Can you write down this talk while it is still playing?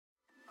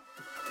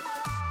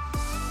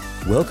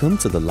Welcome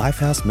to the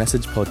Lifehouse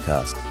Message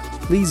Podcast.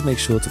 Please make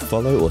sure to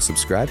follow or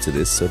subscribe to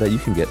this so that you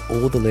can get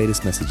all the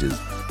latest messages.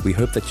 We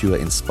hope that you are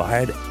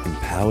inspired,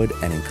 empowered,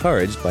 and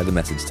encouraged by the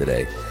message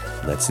today.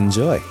 Let's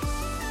enjoy.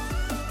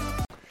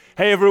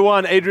 Hey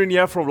everyone, Adrian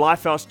here from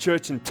Lifehouse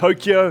Church in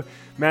Tokyo.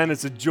 Man,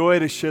 it's a joy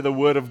to share the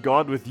Word of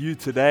God with you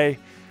today.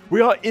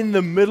 We are in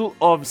the middle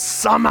of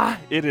summer.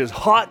 It is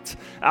hot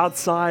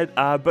outside,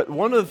 but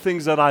one of the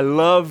things that I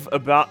love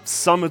about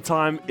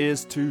summertime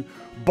is to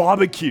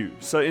barbecue.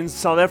 So in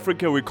South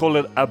Africa, we call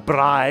it a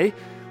braai.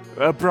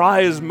 A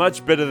braai is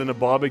much better than a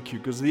barbecue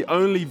because the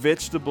only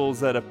vegetables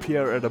that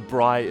appear at a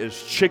braai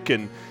is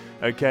chicken.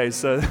 Okay,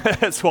 so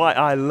that's why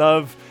I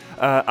love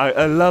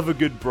a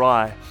good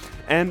braai.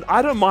 And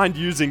I don't mind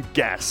using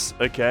gas,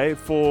 okay,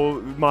 for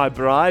my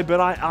braai,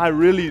 but I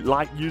really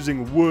like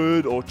using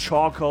wood or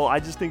charcoal. I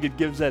just think it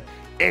gives that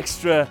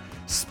extra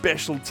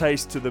special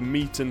taste to the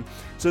meat. And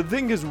so the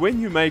thing is,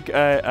 when you make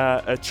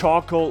a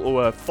charcoal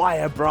or a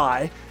fire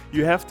braai,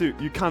 you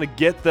kind of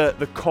get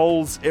the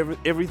coals,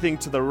 everything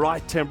to the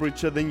right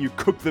temperature. Then you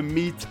cook the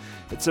meat.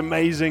 It's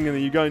amazing. And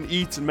then you go and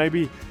eat, and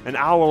maybe an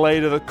hour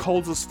later, the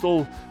coals are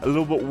still a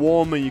little bit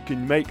warm, and you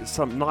can make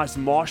some nice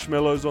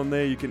marshmallows on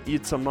there. You can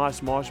eat some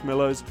nice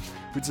marshmallows,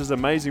 which is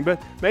amazing.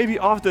 But maybe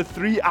after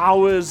 3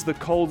 hours, the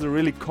coals are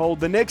really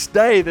cold. The next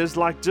day, there's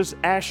like just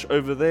ash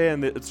over there,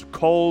 and it's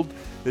cold.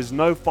 There's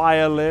no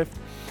fire left.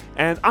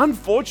 And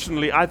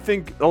unfortunately, I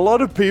think a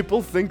lot of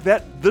people think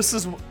that this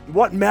is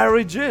what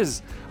marriage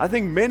is. I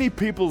think many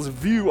people's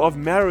view of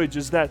marriage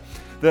is that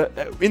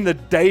in the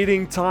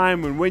dating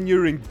time and when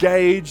you're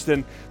engaged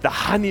and the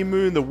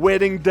honeymoon, the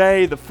wedding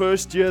day, the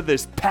first year,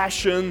 there's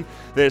passion,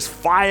 there's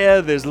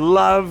fire, there's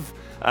love,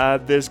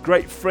 there's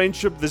great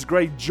friendship, there's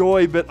great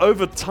joy. But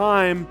over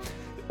time,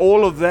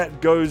 all of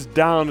that goes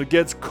down. It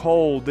gets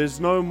cold. There's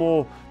no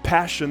more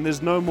passion.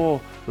 There's no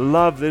more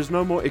love. There's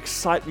no more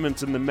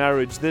excitement in the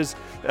marriage. There's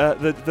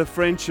the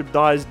friendship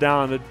dies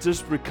down. It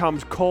just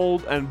becomes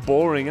cold and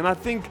boring. And I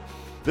think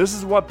this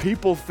is what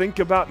people think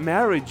about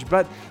marriage,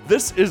 but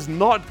this is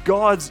not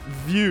God's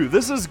view.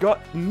 This is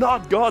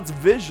not God's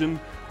vision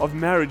of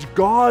marriage.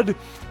 God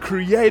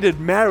created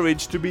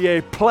marriage to be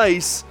a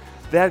place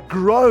that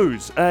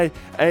grows, a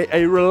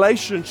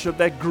relationship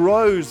that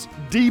grows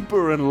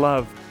deeper in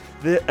love,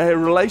 a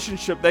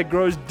relationship that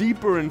grows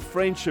deeper in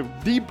friendship,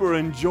 deeper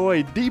in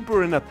joy,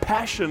 deeper in a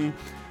passion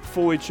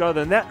for each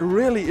other. And that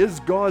really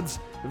is God's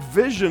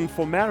vision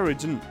for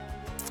marriage.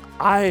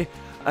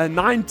 And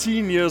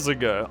 19 years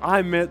ago,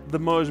 I met the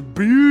most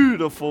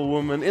beautiful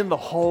woman in the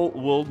whole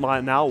world, my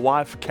now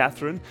wife,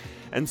 Catherine.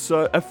 And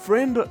so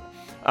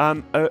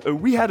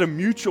we had a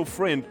mutual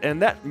friend,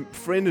 and that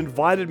friend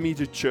invited me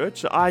to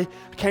church. I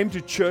came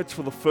to church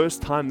for the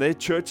first time there.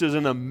 Church is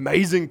an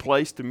amazing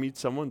place to meet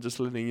someone, just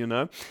letting you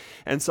know.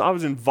 And so I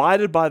was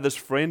invited by this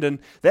friend, and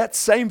that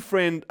same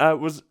friend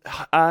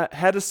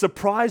had a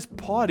surprise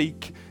party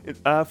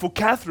for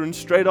Catherine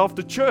straight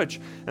after church.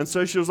 And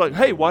so she was like,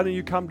 "Hey, why don't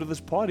you come to this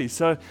party?"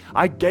 So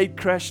I gate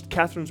crashed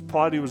Catherine's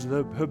party. It was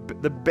the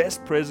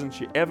best present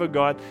she ever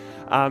got.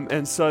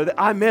 And so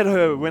I met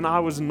her when I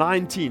was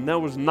 19. That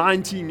was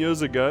 19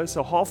 years ago.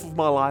 So half of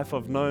my life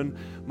I've known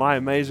my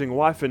amazing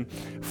wife. And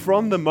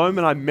from the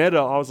moment I met her,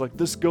 I was like,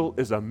 this girl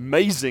is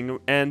amazing.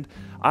 And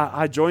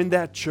I joined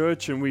that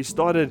church, and we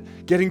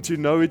started getting to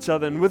know each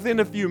other. And within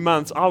a few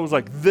months, I was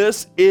like,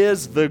 this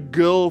is the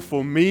girl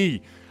for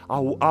me.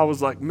 I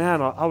was like,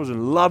 man, I was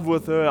in love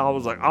with her. I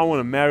was like, I want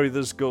to marry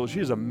this girl.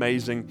 She's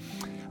amazing.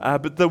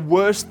 But the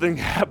worst thing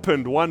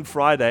happened one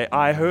Friday.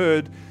 I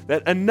heard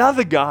that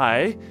another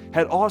guy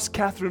had asked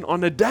Catherine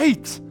on a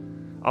date.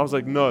 I was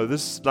like, no,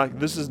 this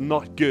is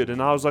not good.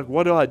 And I was like,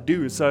 what do I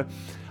do? So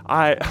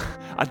I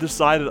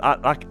decided,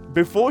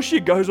 before she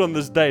goes on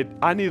this date,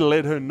 I need to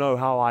let her know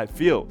how I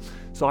feel.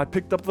 So I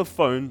picked up the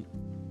phone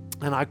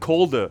and I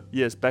called her.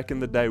 Yes, back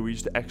in the day, we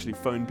used to actually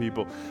phone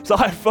people. So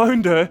I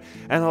phoned her,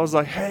 and I was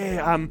like, hey,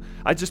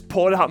 I just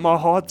poured out my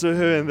heart to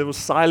her, and there was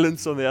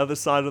silence on the other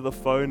side of the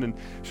phone. And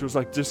she was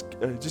like, just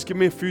give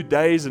me a few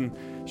days. And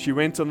she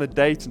went on the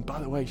date. And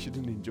by the way, she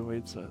didn't enjoy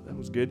it, so that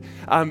was good.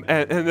 And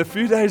a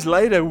few days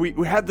later,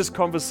 we had this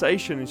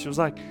conversation, and she was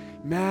like,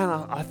 man,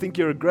 I think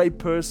you're a great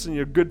person.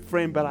 You're a good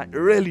friend, but I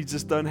really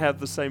just don't have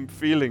the same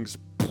feelings.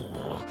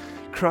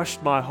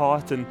 Crushed my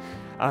heart.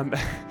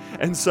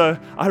 And so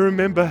I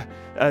remember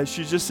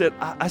she just said,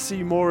 I see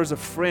you more as a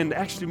friend,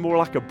 actually more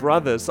like a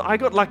brother. So I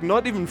got like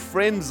not even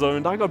friend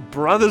zoned, I got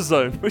brother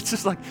zoned, which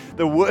is like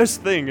the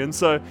worst thing. And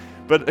so,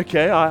 but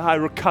okay, I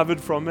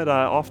recovered from it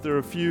after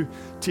a few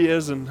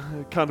tears and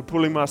kind of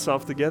pulling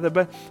myself together.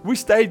 But we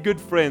stayed good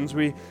friends.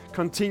 We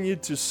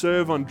continued to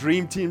serve on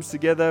dream teams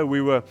together.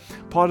 We were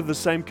part of the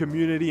same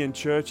community in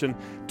church. And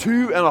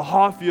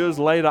 2.5 years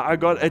later, I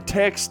got a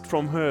text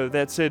from her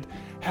that said,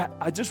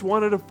 I just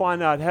wanted to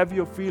find out, have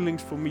your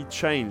feelings for me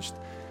changed?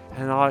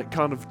 And I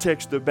kind of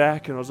texted her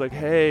back, and I was like,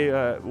 hey,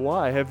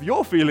 why? Have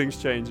your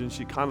feelings changed? And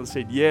she kind of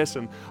said yes,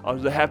 and I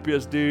was the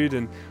happiest dude.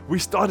 And we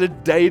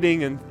started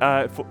dating,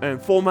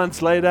 and 4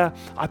 months later,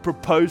 I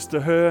proposed to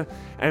her,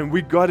 and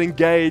we got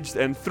engaged.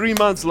 And 3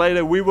 months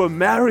later, we were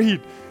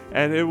married.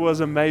 And it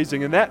was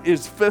amazing. And that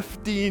is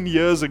 15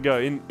 years ago.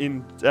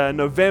 In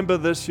November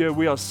this year,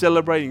 we are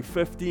celebrating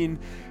 15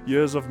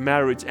 years of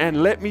marriage.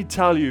 And let me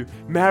tell you,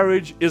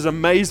 marriage is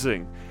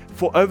amazing.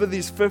 For over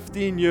these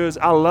 15 years,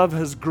 our love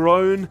has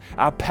grown,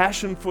 our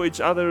passion for each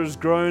other has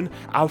grown,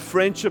 our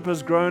friendship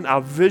has grown,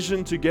 our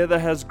vision together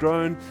has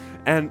grown,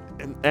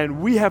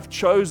 and we have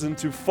chosen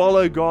to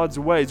follow God's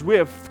ways. We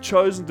have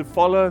chosen to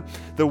follow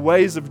the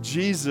ways of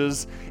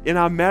Jesus in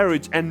our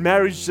marriage, and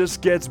marriage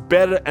just gets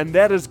better, and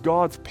that is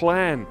God's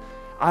plan.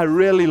 I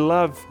really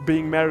love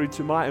being married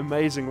to my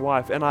amazing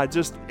wife, and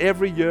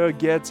every year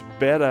gets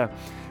better.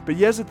 But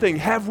here's the thing,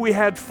 have we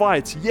had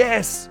fights?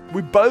 Yes,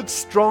 we're both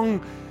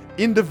strong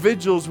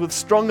individuals with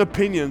strong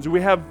opinions.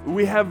 We have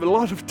a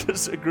lot of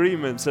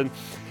disagreements. And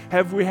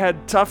have we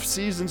had tough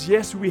seasons?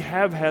 Yes, we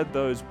have had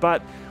those,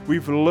 but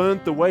we've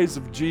learned the ways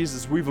of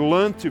Jesus. We've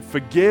learned to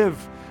forgive.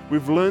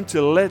 We've learned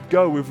to let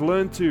go. We've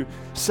learned to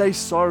say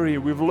sorry.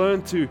 We've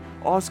learned to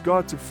ask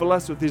God to fill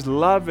us with His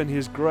love and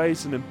His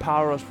grace and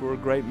empower us for a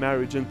great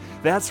marriage. And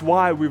that's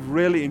why we've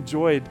really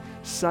enjoyed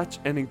such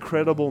an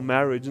incredible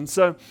marriage. And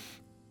so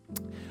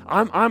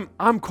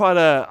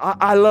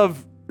I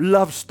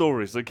love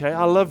stories, okay?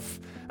 I love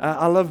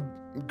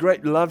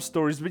great love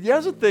stories. But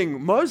here's the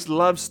thing, most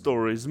love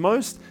stories,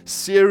 most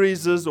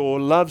series or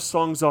love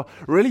songs are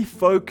really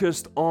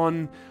focused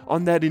on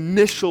that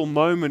initial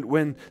moment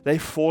when they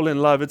fall in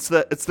love. It's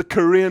the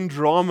Korean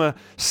drama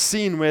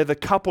scene where the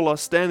couple are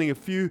standing a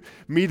few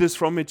meters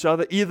from each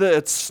other. Either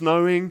it's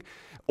snowing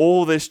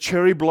or there's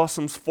cherry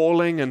blossoms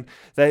falling, and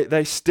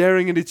they're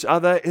staring at each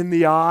other in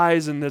the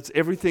eyes, and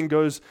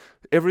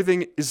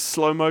everything is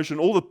slow motion.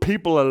 All the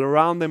people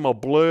around them are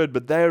blurred,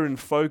 but they're in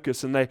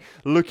focus, and they're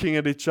looking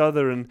at each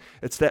other, and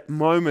it's that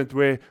moment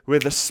where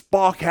the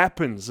spark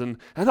happens, and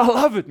I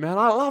love it, man.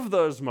 I love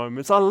those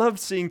moments. I love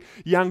seeing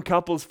young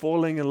couples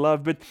falling in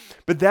love, but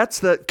that's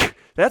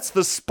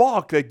the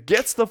spark that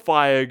gets the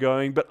fire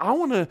going. But I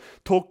want to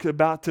talk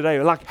about today,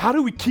 like, how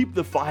do we keep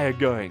the fire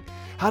going?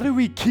 How do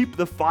we keep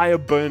the fire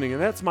burning? And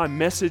that's my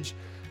message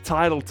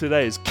title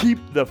today, is Keep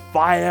the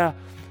Fire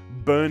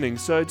Burning.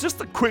 So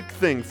just a quick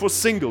thing for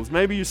singles.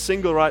 Maybe you're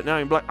single right now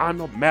and you're like, I'm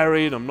not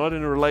married, I'm not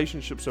in a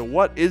relationship. So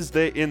what is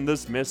there in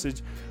this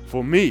message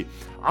for me?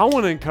 I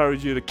want to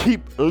encourage you to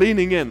keep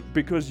leaning in,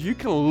 because you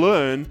can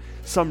learn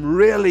some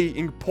really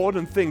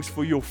important things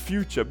for your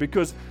future.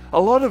 Because a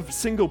lot of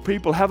single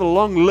people have a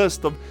long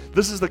list of,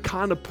 this is the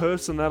kind of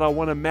person that I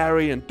want to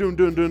marry, and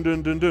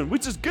doing,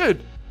 which is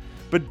good.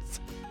 But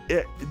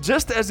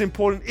just as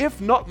important,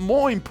 if not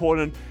more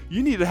important,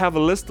 you need to have a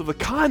list of the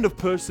kind of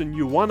person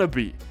you want to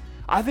be.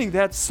 I think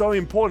that's so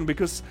important,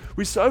 because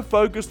we're so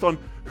focused on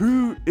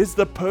who is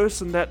the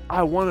person that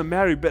I want to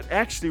marry, but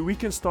actually we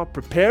can start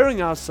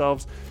preparing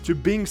ourselves to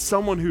being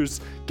someone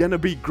who's going to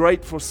be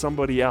great for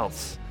somebody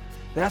else.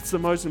 That's the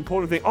most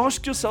important thing.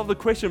 Ask yourself the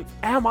question,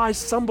 am I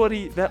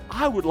somebody that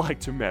I would like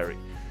to marry?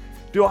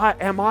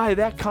 Am I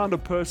that kind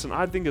of person?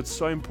 I think it's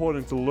so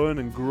important to learn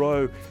and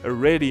grow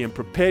already and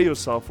prepare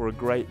yourself for a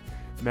great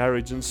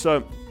marriage. And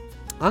so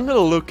I'm going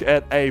to look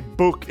at a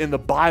book in the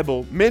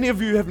Bible. Many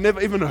of you have never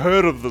even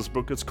heard of this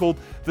book. It's called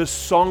The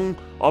Song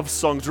of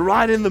Songs.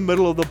 Right in the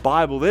middle of the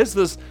Bible, there's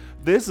this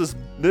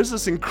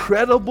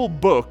incredible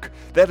book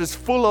that is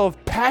full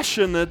of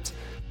passionate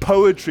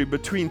poetry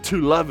between two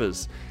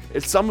lovers.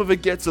 Some of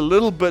it gets a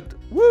little bit,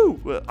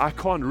 I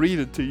can't read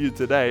it to you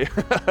today.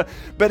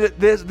 But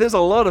there's a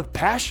lot of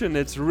passion.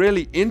 It's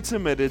really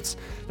intimate.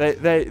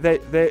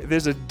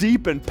 There's a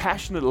deep and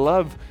passionate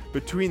love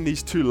between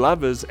these two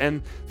lovers.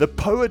 And the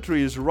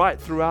poetry is right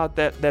throughout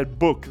that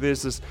book.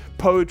 There's this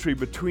poetry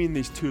between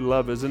these two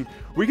lovers. And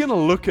we're going to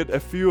look at a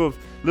few of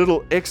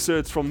little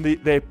excerpts from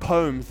their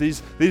poems,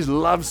 these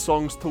love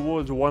songs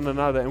towards one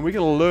another. And we're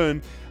going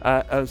to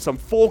learn some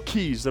 4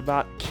 keys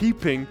about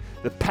keeping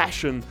the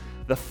passion,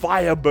 the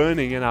fire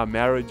burning in our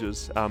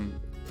marriages.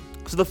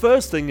 So the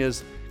first thing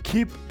is,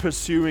 keep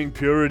pursuing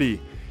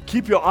purity.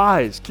 Keep your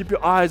eyes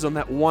on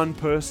that one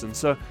person.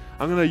 So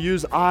I'm going to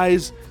use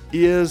eyes,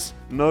 ears,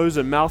 nose,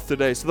 and mouth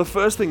today. So the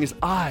first thing is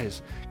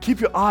eyes. Keep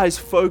your eyes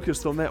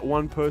focused on that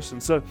one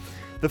person. So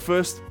the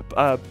first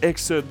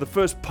excerpt, the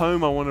first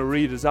poem I want to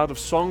read is out of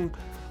Song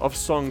of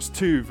Songs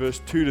 2,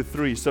 verse 2 to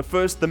 3. So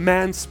first, the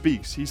man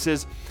speaks. He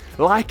says,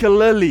 like a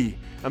lily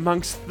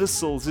amongst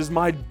thistles is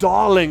my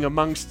darling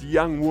amongst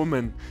young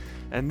women.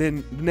 And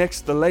then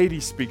next the lady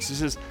speaks. She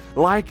says,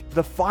 like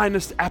the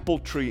finest apple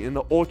tree in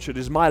the orchard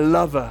is my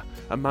lover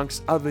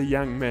amongst other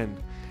young men.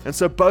 And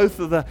so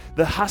both of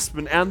the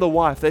husband and the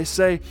wife, they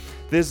say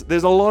there's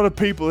a lot of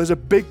people, there's a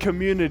big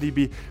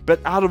community, but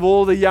out of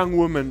all the young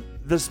women,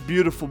 this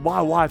beautiful,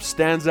 my wife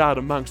stands out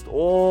amongst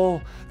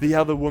all the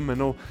other women.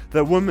 Or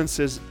the woman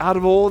says, out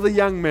of all the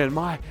young men,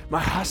 my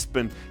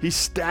husband, he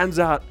stands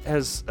out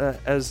as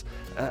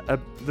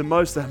the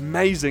most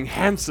amazing,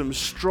 handsome,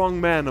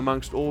 strong man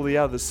amongst all the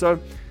others. So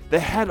they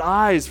had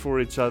eyes for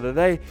each other.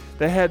 They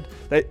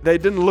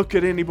didn't look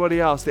at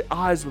anybody else. Their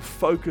eyes were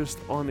focused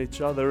on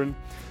each other. And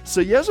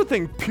so here's the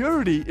thing,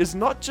 purity is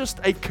not just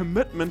a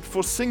commitment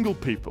for single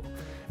people.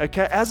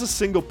 Okay, as a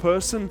single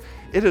person,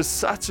 it is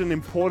such an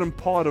important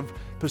part of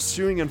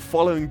pursuing and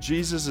following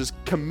Jesus is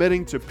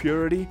committing to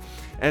purity.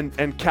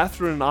 And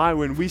Catherine and I,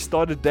 when we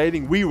started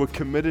dating, we were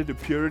committed to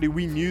purity.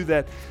 We knew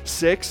that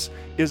sex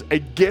is a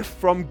gift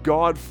from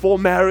God for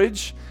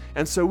marriage.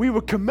 And so we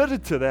were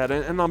committed to that.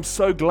 And I'm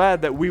so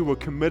glad that we were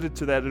committed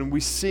to that. And we're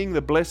seeing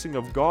the blessing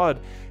of God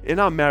in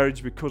our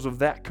marriage because of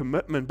that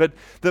commitment. But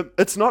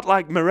it's not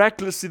like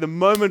miraculously the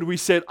moment we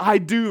said, I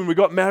do, and we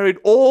got married,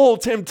 all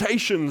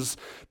temptations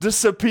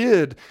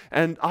disappeared.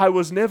 And I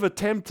was never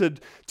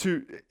tempted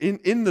to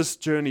in this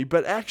journey.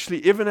 But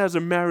actually, even as a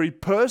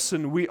married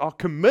person, we are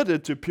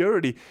committed to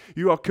purity.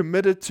 You are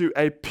committed to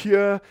a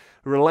pure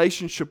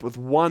relationship with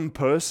one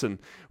person.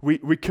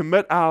 We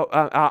commit our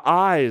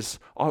eyes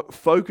are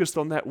focused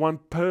on that one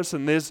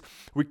person.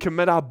 We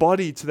commit our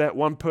body to that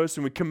one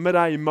person. We commit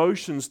our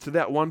emotions to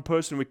that one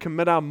person. We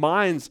commit our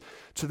minds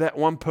to that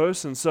one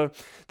person. So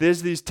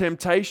there's these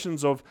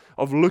temptations of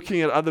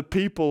looking at other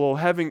people or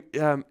having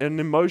an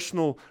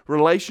emotional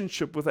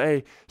relationship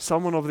with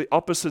someone of the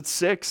opposite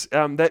sex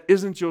that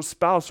isn't your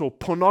spouse, or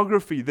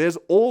pornography. There's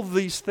all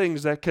these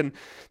things that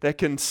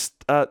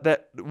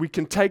we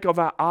can take of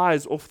our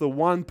eyes off the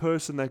one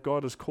person that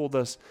God has called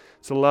us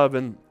to love.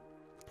 And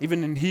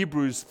even in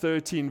Hebrews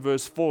 13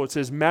 verse 4, it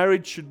says,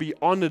 marriage should be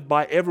honored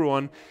by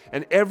everyone,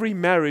 and every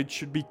marriage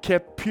should be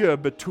kept pure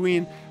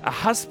between a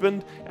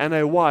husband and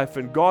a wife,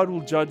 and God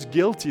will judge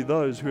guilty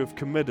those who have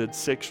committed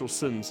sexual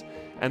sins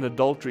and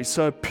adultery.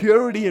 So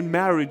purity in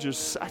marriage is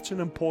such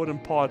an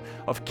important part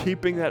of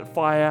keeping that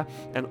fire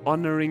and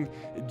honoring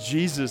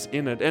Jesus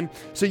in it. And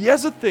so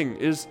here's the thing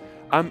is,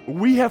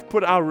 we have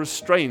put our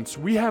restraints.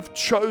 We have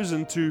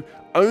chosen to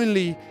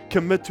only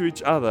commit to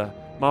each other,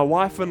 my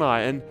wife and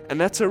I, and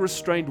that's a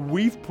restraint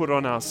we've put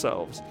on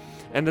ourselves.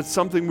 And it's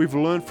something we've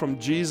learned from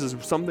Jesus,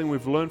 something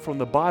we've learned from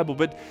the Bible.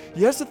 But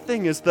here's the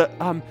thing is that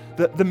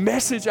the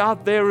message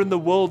out there in the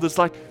world is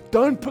like,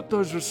 don't put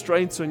those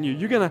restraints on you.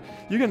 You're gonna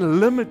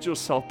limit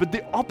yourself. But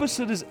the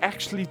opposite is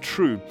actually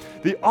true.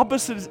 The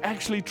opposite is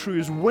actually true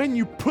is when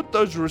you put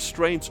those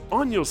restraints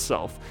on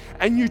yourself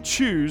and you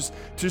choose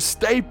to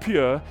stay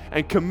pure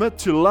and commit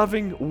to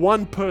loving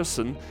one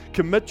person,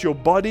 commit your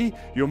body,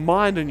 your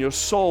mind, and your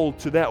soul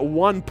to that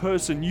one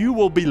person, you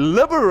will be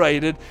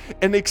liberated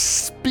and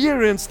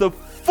experience the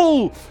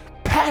full,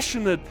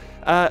 passionate,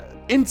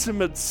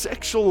 intimate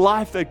sexual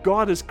life that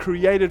God has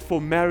created for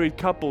married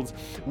couples.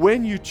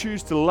 When you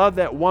choose to love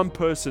that one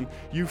person,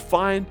 you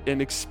find and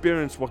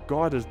experience what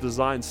God has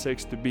designed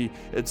sex to be.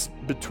 It's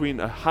between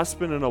a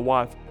husband and a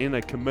wife in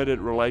a committed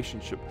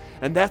relationship.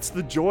 And that's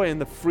the joy and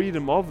the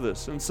freedom of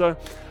this. And so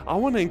I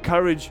want to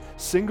encourage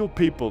single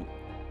people,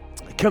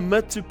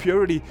 commit to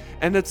purity.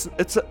 And it's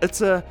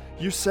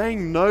you're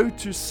saying no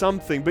to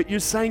something, but you're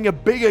saying a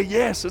bigger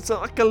yes. It's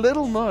like a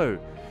little no.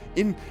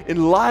 In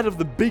light of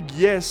the big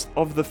yes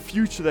of the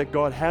future that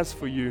God has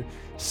for you,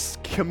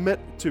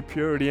 commit to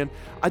purity. And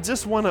I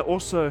just want to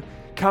also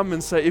come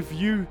and say, if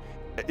you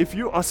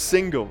are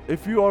single,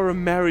 if you are a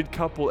married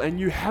couple and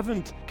you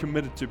haven't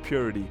committed to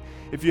purity,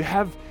 if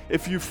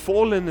you've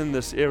fallen in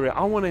this area,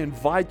 I want to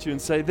invite you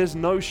and say, there's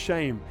no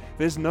shame,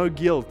 there's no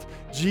guilt.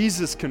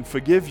 Jesus can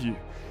forgive you.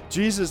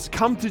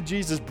 Come to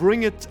Jesus,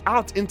 bring it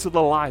out into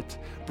the light.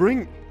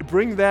 Bring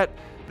that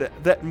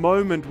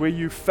moment where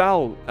you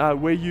fell,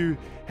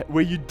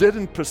 where you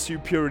didn't pursue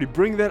purity.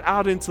 Bring that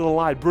out into the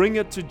light. Bring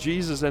it to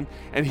Jesus, and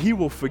He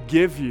will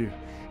forgive you.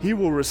 He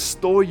will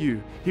restore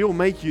you. He will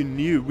make you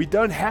new. We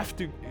don't have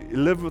to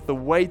live with the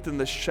weight and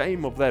the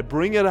shame of that.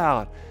 Bring it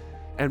out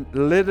and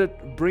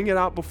bring it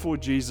out before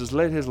Jesus.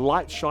 Let His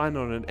light shine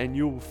on it, and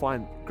you will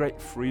find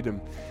great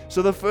freedom.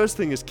 So the first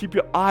thing is keep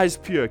your eyes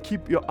pure.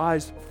 Keep your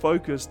eyes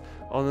focused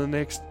on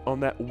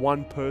that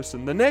one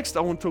person. The next,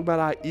 I want to talk about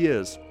our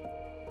ears.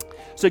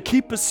 So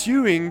keep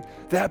pursuing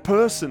that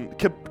person.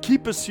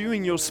 Keep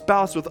pursuing your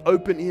spouse with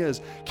open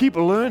ears. Keep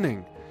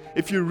learning.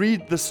 If you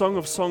read the Song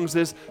of Songs,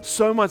 there's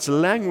so much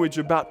language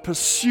about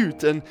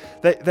pursuit, and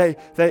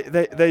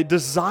they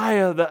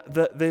desire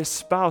their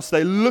spouse.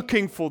 They're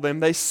looking for them.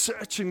 They're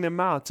searching them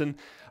out. And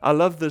I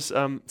love this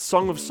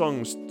Song of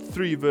Songs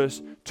 3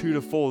 verse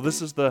 2-4.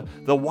 This is the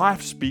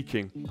wife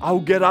speaking. I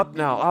will get up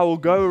now. I will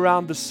go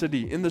around the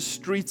city, in the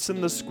streets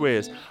and the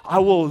squares. I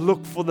will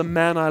look for the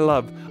man I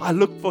love. I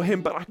looked for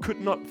him, but I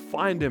could not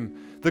find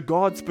him. The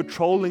guards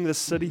patrolling the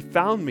city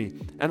found me,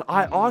 and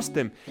I asked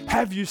them,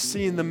 have you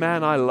seen the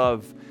man I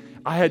love?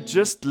 I had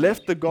just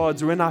left the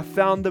guards when I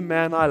found the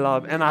man I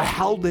love, and I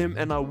held him,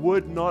 and I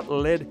would not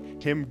let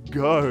him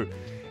go.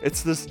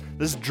 It's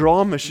this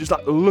drama. She's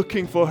like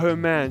looking for her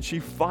man. She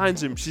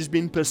finds him. She's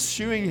been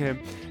pursuing him.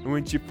 And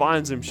when she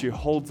finds him, she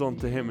holds on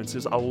to him and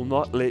says, I will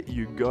not let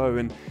you go.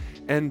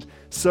 And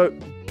So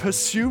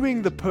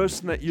pursuing the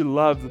person that you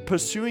love,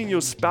 pursuing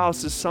your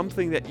spouse is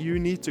something that you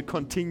need to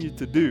continue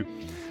to do.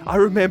 I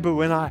remember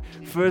when I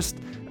first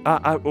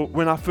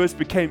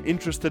became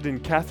interested in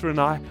Catherine,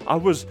 I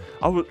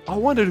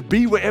wanted to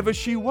be wherever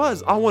she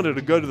was. I wanted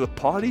to go to the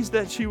parties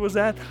that she was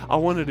at. I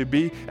wanted to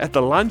be at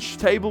the lunch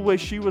table where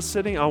she was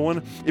sitting.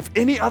 If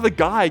any other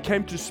guy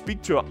came to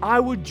speak to her, I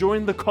would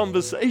join the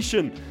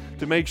conversation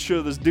to make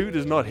sure this dude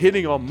is not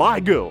hitting on my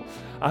girl.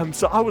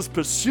 So I was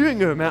pursuing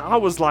her, man. I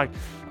was like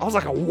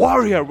a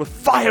warrior with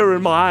fire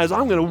in my eyes.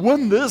 I'm going to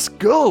win this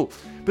girl.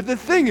 But the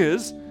thing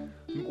is,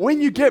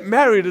 when you get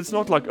married, it's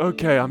not like,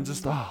 okay,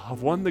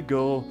 I've won the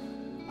girl.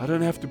 I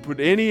don't have to put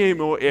any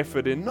more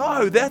effort in.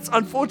 No, that's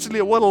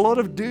unfortunately what a lot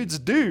of dudes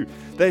do.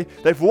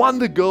 They've won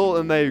the girl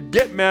and they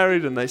get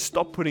married and they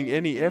stop putting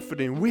any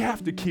effort in. We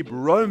have to keep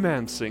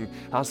romancing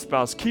our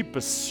spouse, keep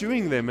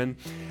pursuing them.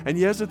 And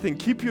here's the thing,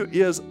 keep your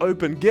ears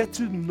open, get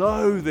to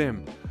know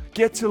them.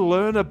 Get to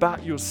learn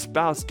about your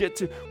spouse.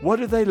 What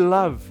do they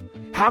love?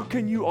 How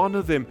can you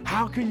honor them?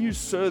 How can you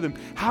serve them?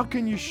 How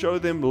can you show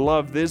them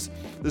love? There's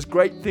this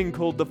great thing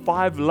called the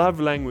 5 love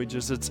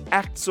languages. It's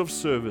acts of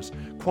service,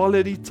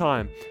 quality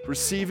time,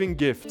 receiving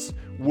gifts,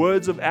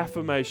 words of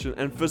affirmation,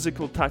 and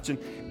physical touch. And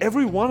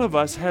every one of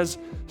us has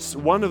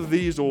one of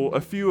these or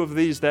a few of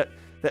these that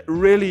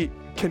really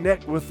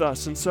connect with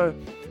us. And so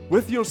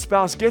with your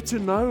spouse, get to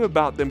know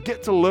about them,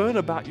 get to learn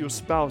about your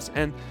spouse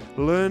and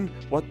learn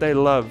what they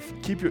love.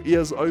 Keep your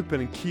ears open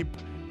and keep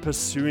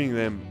pursuing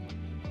them.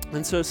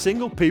 And so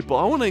single people,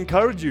 I want to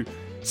encourage you,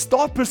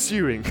 start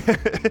pursuing.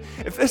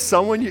 If there's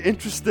someone you're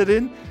interested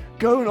in,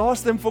 go and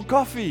ask them for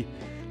coffee.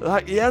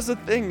 Like, here's the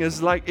thing,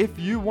 is like, if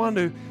you want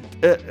to,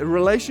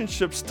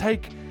 relationships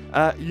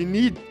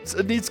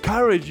it needs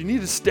courage. You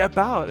need to step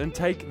out and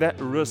take that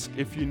risk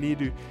if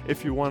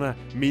you want to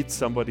meet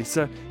somebody.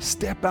 So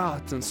step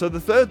out. And so the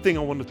third thing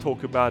I want to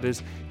talk about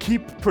is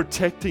keep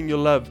protecting your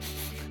love.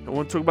 I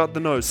want to talk about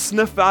the nose.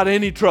 Sniff out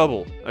any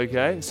trouble,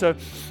 okay? So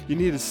you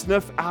need to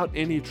sniff out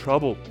any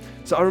trouble.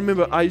 So I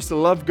remember I used to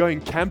love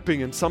going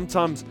camping, and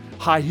sometimes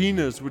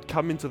hyenas would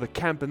come into the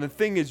camp. And the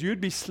thing is,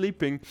 you'd be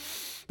sleeping,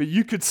 but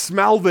you could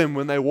smell them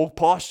when they walk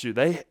past you.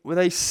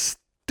 They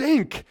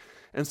stink.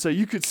 And so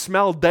you could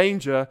smell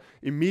danger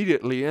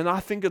immediately. And I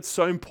think it's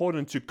so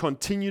important to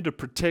continue to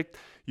protect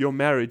your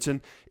marriage.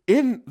 And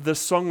in the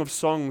Song of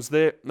Songs,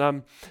 this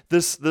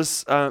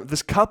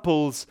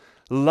couple's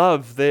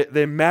love,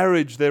 their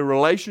marriage, their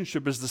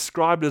relationship is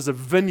described as a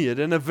vineyard.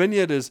 And a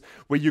vineyard is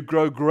where you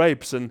grow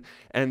grapes, and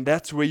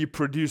that's where you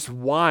produce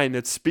wine.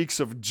 It speaks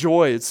of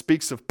joy. It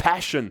speaks of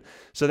passion.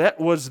 So that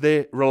was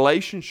their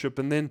relationship.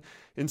 And then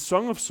in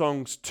Song of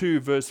Songs 2,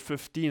 verse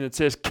 15, it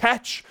says,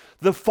 "Catch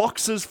the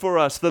foxes for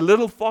us, the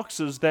little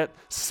foxes that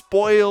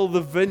spoil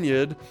the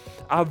vineyard.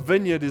 Our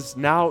vineyard is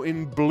now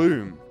in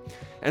bloom."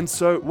 And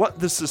so what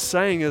this is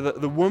saying is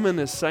that the woman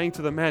is saying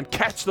to the man,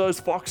 catch those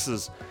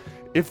foxes.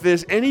 If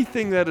there's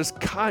anything that is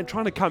trying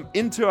to come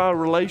into our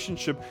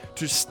relationship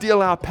to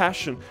steal our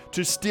passion,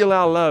 to steal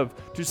our love,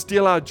 to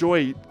steal our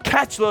joy,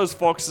 catch those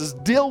foxes,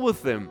 deal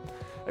with them.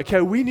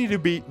 Okay, we need to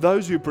be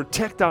those who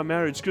protect our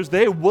marriage, because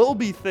there will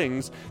be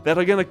things that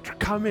are going to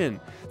come in.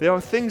 There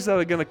are things that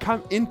are going to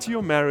come into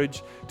your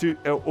marriage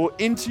or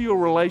into your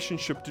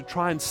relationship to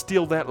try and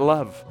steal that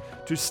love,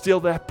 to steal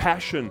that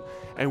passion.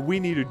 And we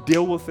need to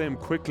deal with them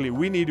quickly.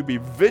 We need to be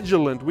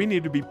vigilant. We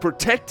need to be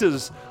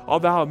protectors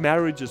of our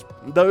marriages,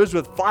 those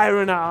with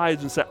fire in our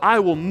eyes, and say, I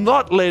will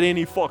not let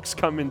any fox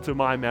come into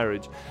my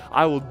marriage.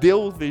 I will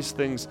deal with these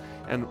things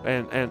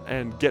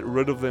and get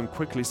rid of them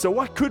quickly. So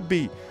what could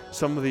be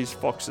some of these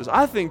foxes?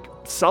 I think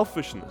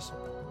selfishness,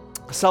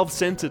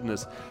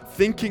 self-centeredness,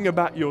 thinking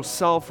about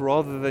yourself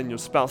rather than your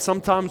spouse.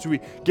 Sometimes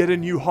we get a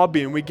new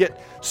hobby and we get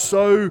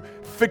so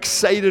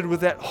fixated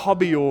with that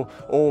hobby or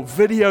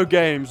video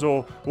games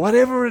or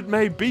whatever it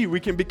may be. We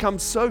can become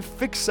so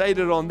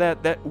fixated on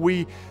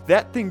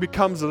that thing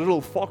becomes a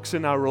little fox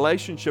in our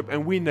relationship,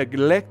 and we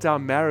neglect our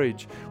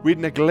marriage. We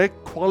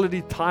neglect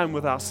quality time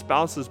with our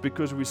spouses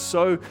because we're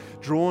so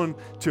drawn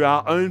to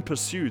our own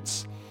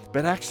pursuits.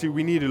 But actually,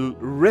 we need to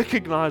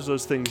recognize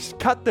those things,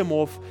 cut them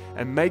off,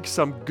 and make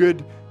some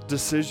good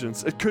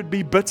decisions. It could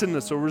be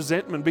bitterness or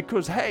resentment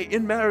because, hey,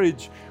 in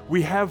marriage,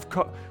 we have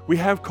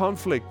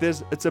conflict.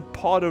 It's a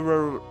part of a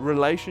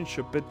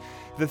relationship. But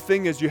the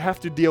thing is, you have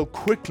to deal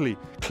quickly,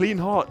 clean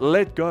heart,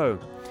 let go.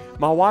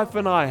 My wife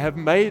and I have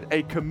made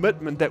a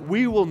commitment that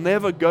we will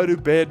never go to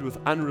bed with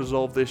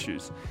unresolved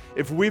issues.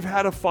 If we've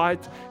had a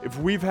fight, if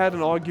we've had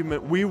an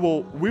argument, we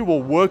will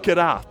work it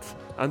out.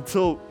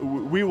 Until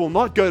we will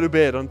not go to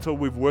bed until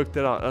we've worked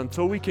it out,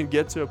 until we can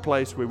get to a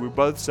place where we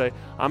both say,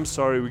 I'm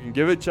sorry, we can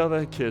give each other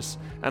a kiss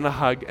and a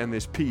hug, and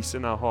there's peace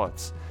in our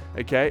hearts.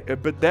 Okay?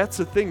 But that's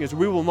the thing, is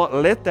we will not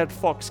let that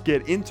fox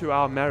get into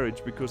our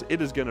marriage, because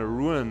it is going to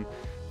ruin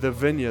the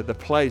vineyard, the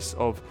place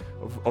of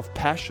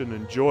passion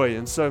and joy.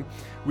 And so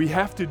we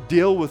have to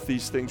deal with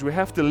these things. We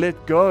have to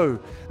let go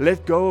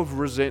of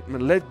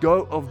resentment, let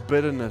go of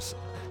bitterness,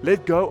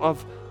 let go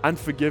of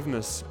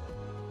unforgiveness.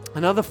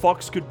 Another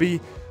fox could be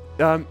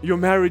your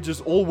marriage is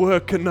all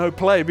work and no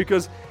play,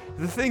 because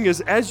the thing is,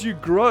 as you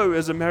grow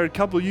as a married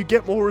couple, you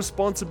get more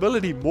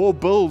responsibility, more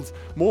bills,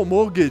 more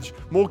mortgage,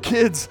 more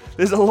kids.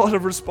 There's a lot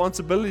of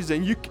responsibilities,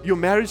 and your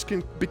marriage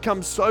can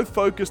become so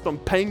focused on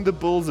paying the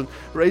bills and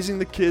raising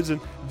the kids, and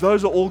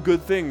those are all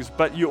good things.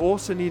 But you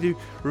also need to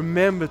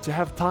remember to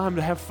have time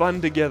to have fun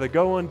together,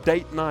 go on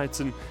date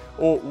nights,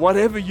 or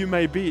whatever you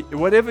may be,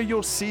 whatever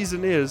your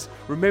season is,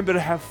 remember to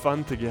have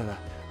fun together.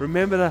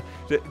 Remember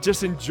to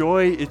just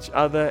enjoy each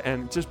other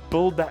and just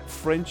build that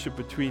friendship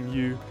between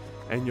you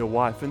and your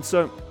wife.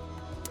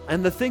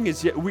 And the thing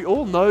is, we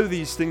all know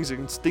these things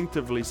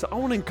instinctively. So I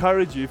want to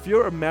encourage you, if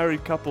you're a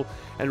married couple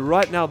and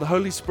right now the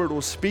Holy Spirit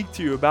will speak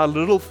to you about a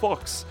little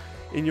fox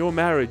in your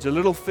marriage, a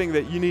little thing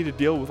that you need to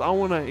deal with, I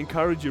want to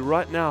encourage you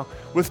right now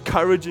with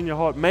courage in your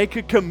heart. Make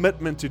a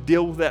commitment to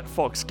deal with that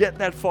fox. Get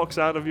that fox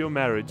out of your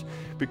marriage,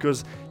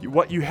 because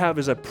what you have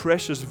is a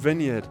precious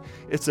vineyard.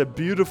 It's a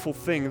beautiful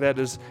thing that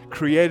is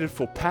created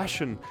for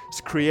passion. It's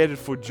created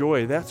for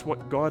joy. That's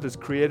what God has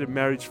created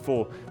marriage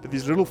for. But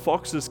these little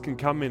foxes can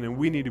come in, and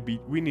we need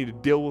to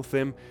deal with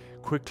them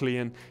quickly.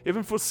 And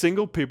even for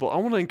single people, I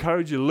want to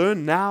encourage you,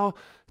 learn now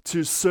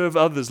to serve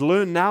others.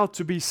 Learn now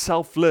to be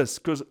selfless,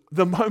 because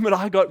the moment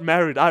I got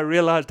married, I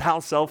realized how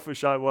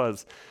selfish I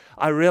was.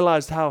 I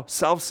realized how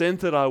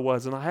self-centered I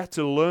was, and I had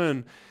to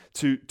learn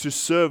to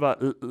serve. I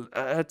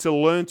had to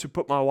learn to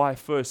put my wife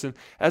first. And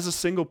as a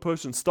single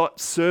person, start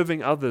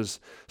serving others.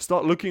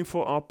 Start looking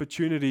for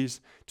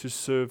opportunities to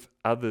serve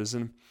others.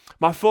 And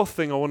my fourth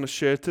thing I want to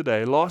share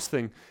today, last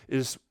thing,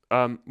 is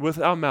with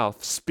our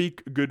mouth,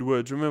 speak good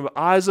words. Remember,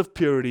 eyes of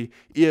purity,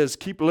 ears,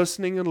 keep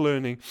listening and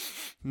learning.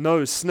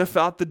 Nose, sniff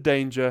out the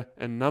danger.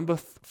 And number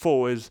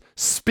 4 is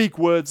speak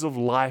words of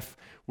life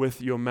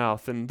with your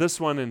mouth. And this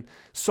one in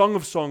Song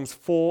of Songs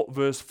 4,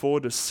 verse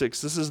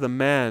 4-6, this is the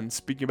man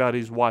speaking about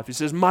his wife. He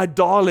says, "My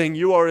darling,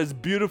 you are as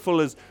beautiful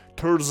as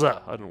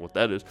Tirzah," I don't know what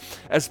that is,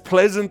 "as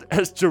pleasant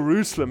as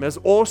Jerusalem, as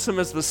awesome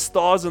as the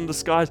stars in the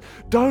skies.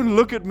 Don't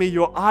look at me,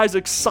 your eyes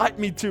excite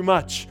me too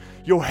much.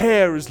 Your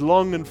hair is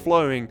long and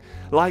flowing,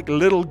 like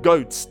little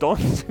goats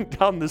dancing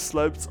down the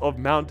slopes of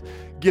Mount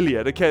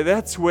Gilead." Okay,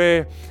 that's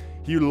where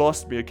you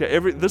lost me. Okay,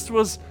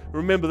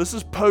 remember, this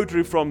is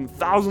poetry from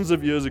thousands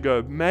of years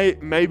ago.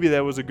 Maybe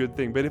that was a good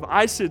thing. But if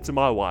I said to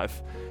my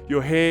wife,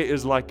 "Your hair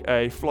is like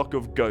a flock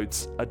of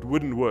goats," it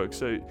wouldn't work.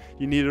 So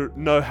you need to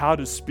know how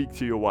to speak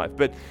to your wife.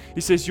 But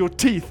he says, "Your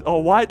teeth are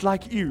white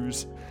like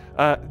ewes,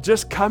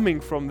 just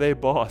coming from their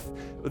bath.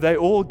 They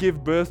all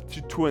give birth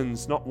to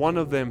twins. Not one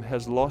of them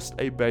has lost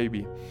a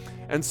baby."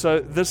 And so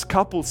this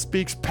couple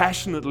speaks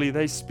passionately.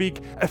 They speak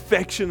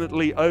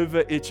affectionately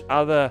over each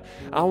other.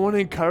 I want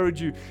to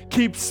encourage you,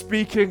 keep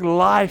speaking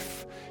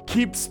life.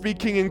 Keep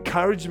speaking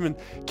encouragement.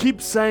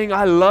 Keep saying,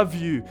 "I love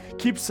you."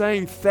 Keep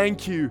saying,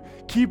 "Thank you."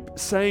 Keep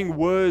saying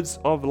words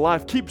of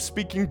life. Keep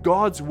speaking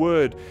God's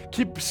word.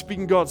 Keep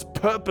speaking God's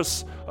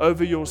purpose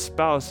over your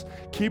spouse.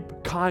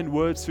 Keep kind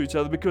words to each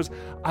other, because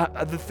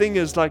the thing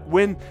is, like,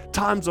 when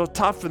times are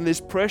tough and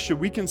there's pressure,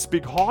 we can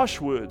speak harsh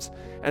words,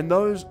 and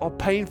those are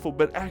painful,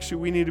 but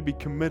actually we need to be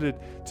committed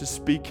to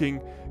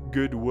speaking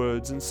good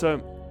words. And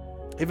so,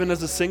 even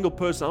as a single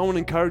person, I want to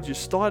encourage you,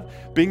 start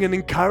being an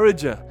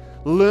encourager.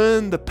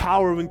 Learn the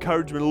power of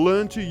encouragement.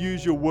 Learn to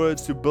use your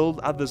words to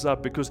build others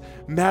up, because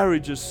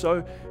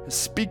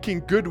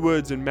speaking good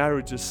words in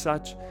marriage is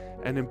such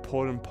an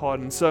important part.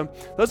 And so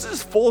those are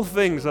just 4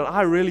 things that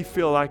I really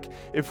feel like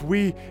if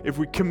we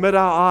commit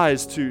our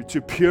eyes to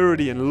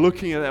purity and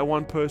looking at that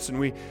one person,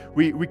 we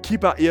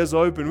keep our ears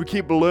open, we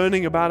keep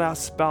learning about our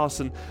spouse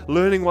and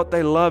learning what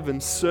they love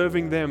and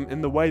serving them in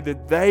the way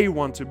that they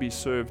want to be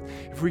served.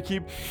 If we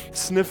keep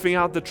sniffing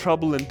out the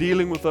trouble and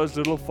dealing with those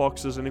little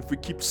foxes, and if we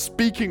keep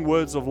speaking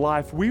words of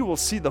life, we will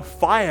see the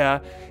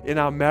fire in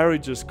our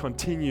marriages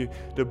continue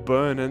to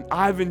burn. And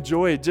I've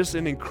enjoyed just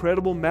an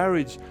incredible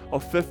marriage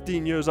of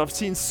 15 years. I've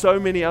seen so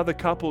many other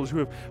couples who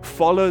have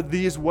followed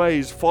these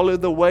ways,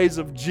 followed the ways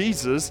of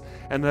Jesus,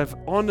 and have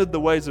honored the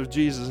ways of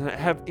Jesus, and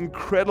have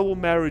incredible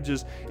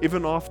marriages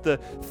even after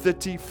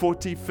 30,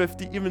 40,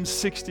 50, even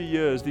 60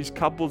 years. These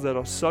couples that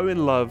are so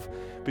in love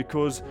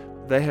because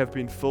they have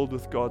been filled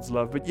with God's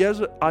love. But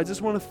yes, I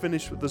just want to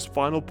finish with this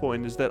final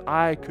point, is that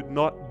I could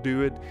not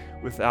do it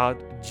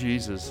without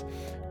Jesus.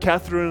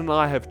 Catherine and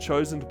I have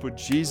chosen to put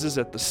Jesus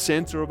at the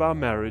center of our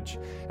marriage.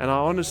 And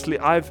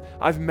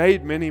I've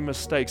made many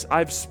mistakes.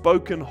 I've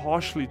spoken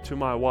harshly to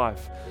my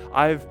wife.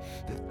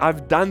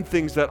 I've done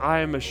things that I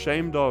am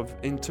ashamed of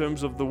in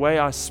terms of the way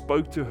I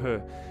spoke to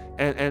her.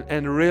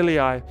 And really,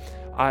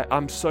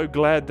 I'm so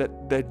glad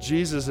that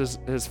Jesus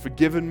has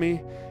forgiven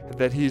me,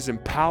 that He's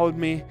empowered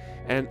me.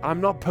 And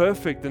I'm not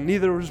perfect, and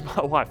neither is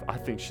my wife. I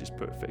think she's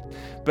perfect.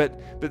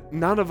 But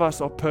none of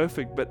us are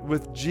perfect. But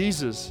with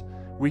Jesus,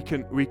 we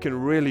can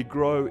really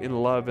grow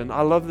in love. And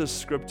I love this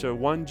scripture,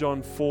 1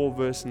 John 4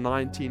 verse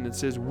 19. It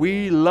says,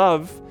 "We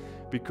love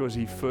because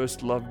He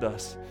first loved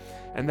us."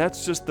 And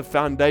that's just the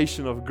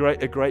foundation of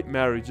a great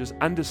marriage, is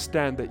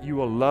understand that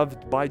you are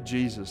loved by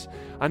Jesus.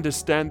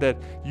 Understand that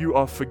you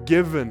are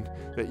forgiven,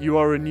 that you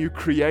are a new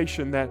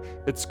creation, that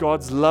it's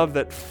God's love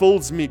that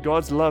fills me.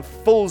 God's love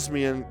fills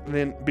me, and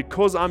then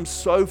because I'm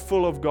so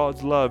full of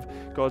God's love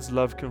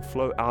can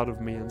flow out of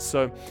me. And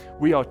so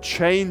we are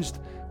changed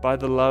by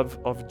the love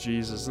of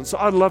Jesus. And so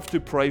I'd love to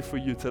pray for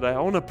you today. I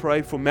want to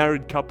pray for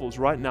married couples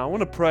right now. I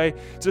want to pray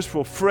just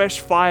for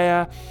fresh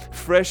fire,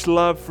 fresh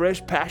love,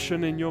 fresh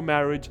passion in your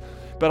marriage.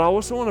 But I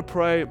also want to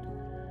pray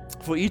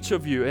for each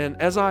of you. And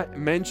as I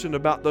mentioned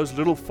about those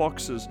little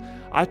foxes,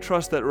 I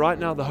trust that right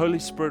now the Holy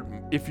Spirit,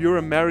 if you're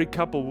a married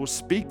couple, will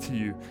speak to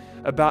you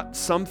about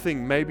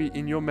something maybe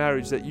in your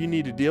marriage that you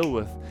need to deal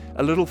with.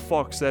 A little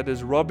fox that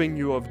is robbing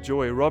you of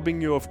joy,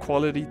 robbing you of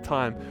quality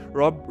time,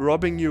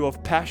 robbing you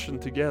of passion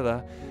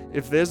together.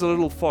 If there's a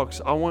little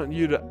fox, I want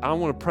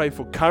to pray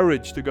for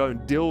courage to go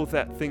and deal with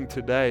that thing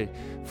today.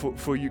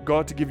 For you,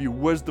 God, to give you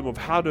wisdom of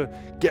how to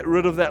get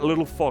rid of that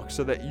little fox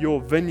so that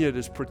your vineyard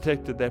is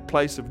protected, that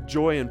place of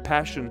joy and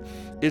passion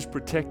is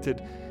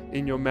protected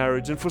in your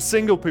marriage. And for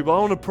single people, I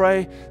want to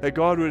pray that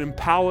God would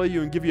empower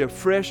you and give you a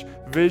fresh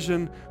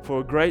vision for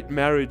a great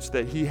marriage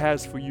that He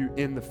has for you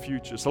in the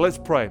future. So let's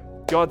pray.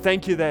 God,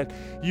 thank you that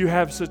you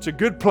have such a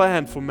good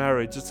plan for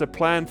marriage. It's a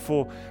plan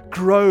for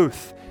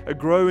growth, a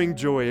growing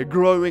joy, a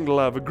growing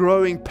love, a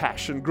growing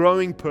passion,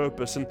 growing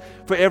purpose. And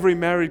for every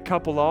married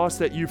couple, I ask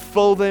that you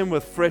fill them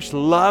with fresh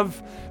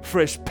love,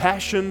 fresh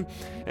passion.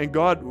 And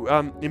God,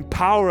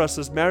 empower us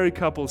as married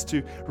couples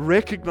to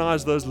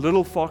recognize those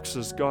little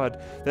foxes,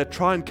 God, that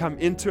try and come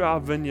into our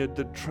vineyard,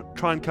 that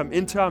try and come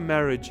into our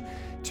marriage,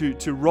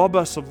 to rob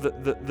us of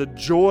the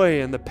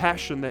joy and the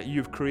passion that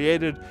you've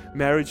created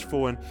marriage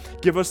for. And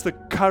give us the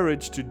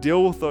courage to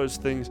deal with those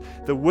things,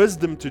 the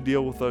wisdom to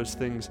deal with those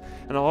things.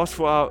 And I ask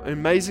for our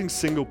amazing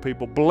single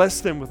people, bless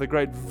them with a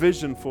great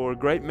vision for a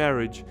great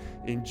marriage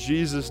in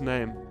Jesus'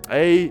 name.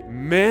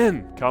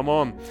 Amen. Come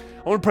on.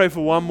 I want to pray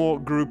for one more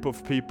group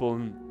of people.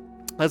 And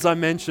as I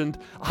mentioned,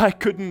 I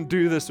couldn't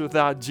do this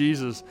without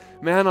Jesus.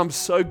 Man, I'm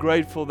so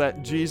grateful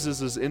that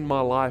Jesus is in my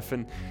life,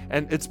 and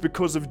it's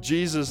because of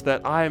Jesus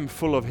that I am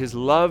full of His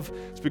love.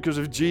 It's because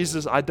of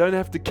Jesus I don't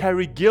have to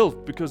carry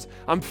guilt because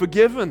I'm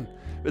forgiven.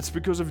 It's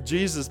because of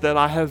Jesus that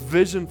I have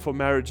vision for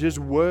marriage. His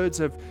words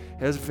have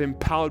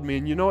empowered me.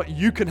 And you know what?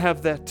 You can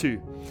have that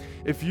too.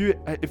 If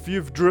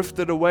you've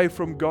drifted away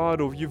from God,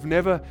 or you've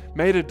never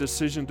made a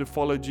decision to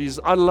follow Jesus,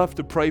 I'd love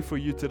to pray for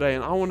you today.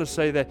 And I want to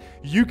say that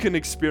you can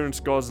experience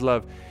God's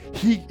love.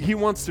 He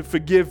wants to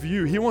forgive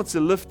you. He wants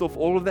to lift off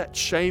all of that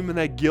shame and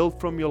that guilt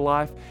from your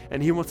life,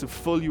 and He wants to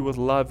fill you with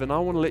love. And I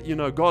want to let you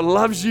know God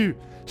loves you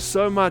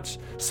so much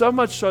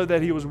so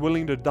that He was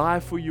willing to die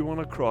for you on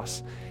a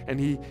cross. And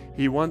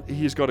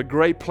He's got a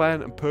great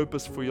plan and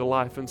purpose for your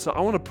life. And so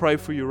I want to pray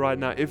for you right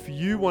now. If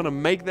you want to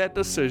make that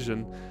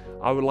decision,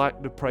 I would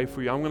like to pray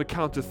for you. I'm going to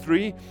count to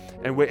 3,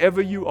 and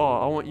wherever you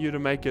are, I want you to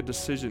make a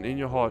decision in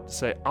your heart to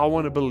say, I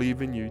want to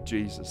believe in you,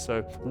 Jesus.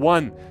 So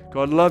 1,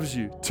 God loves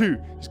you. 2,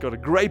 He's got a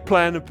great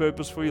plan and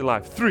purpose for your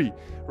life. 3,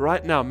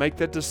 right now, make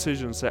that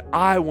decision. Say,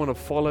 I want to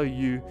follow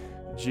you,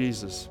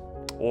 Jesus.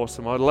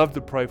 Awesome. I'd love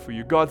to pray for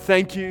you. God,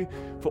 thank you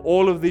for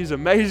all of these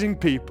amazing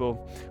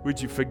people.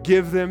 Would you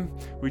forgive them?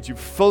 Would you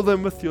fill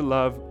them with your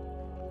love?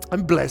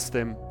 And bless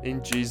them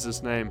in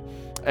Jesus' name.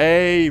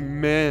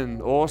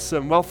 Amen.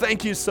 Awesome. Well,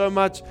 thank you so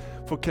much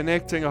for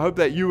connecting. I hope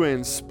that you were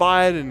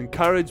inspired and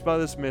encouraged by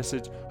this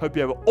message. Hope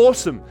you have an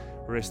awesome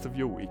rest of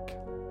your week.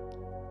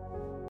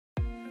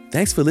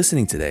 Thanks for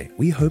listening today.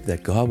 We hope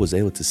that God was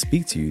able to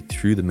speak to you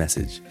through the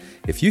message.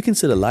 If you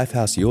consider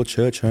Lifehouse your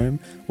church home,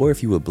 or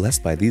if you were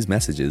blessed by these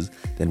messages,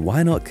 then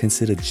why not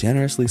consider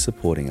generously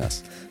supporting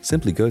us?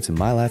 Simply go to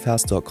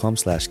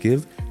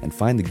mylifehouse.com/give and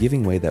find the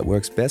giving way that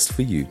works best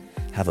for you.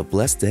 Have a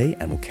blessed day,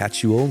 and we'll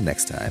catch you all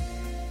next time.